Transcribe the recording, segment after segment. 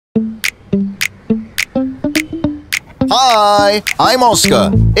Hi, I'm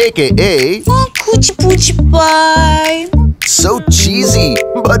Oscar, aka Coochie Poochie Pie. So cheesy,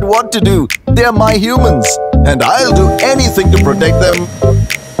 but what to do? They're my humans, and I'll do anything to protect them.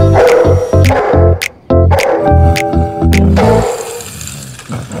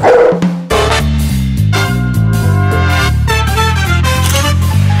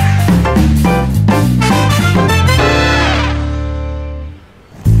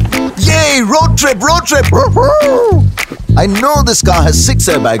 Yay, road trip, road trip! I know this car has 6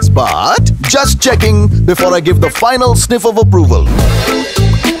 airbags, but just checking before I give the final sniff of approval.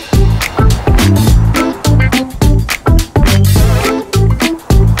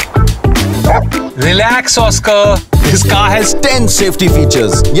 Relax, Oscar. This car has 10 safety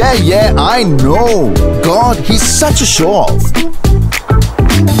features. Yeah, I know. God, he's such a show-off.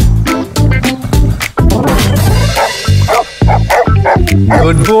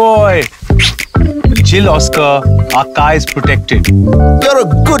 Good boy. Chill, Oscar. Our car is protected. You're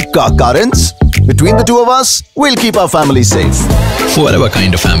a good car, Carens. Between the two of us, we'll keep our family safe. Whatever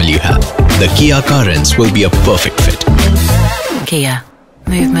kind of family you have, the Kia Carens will be a perfect fit. Kia,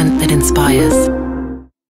 movement that inspires.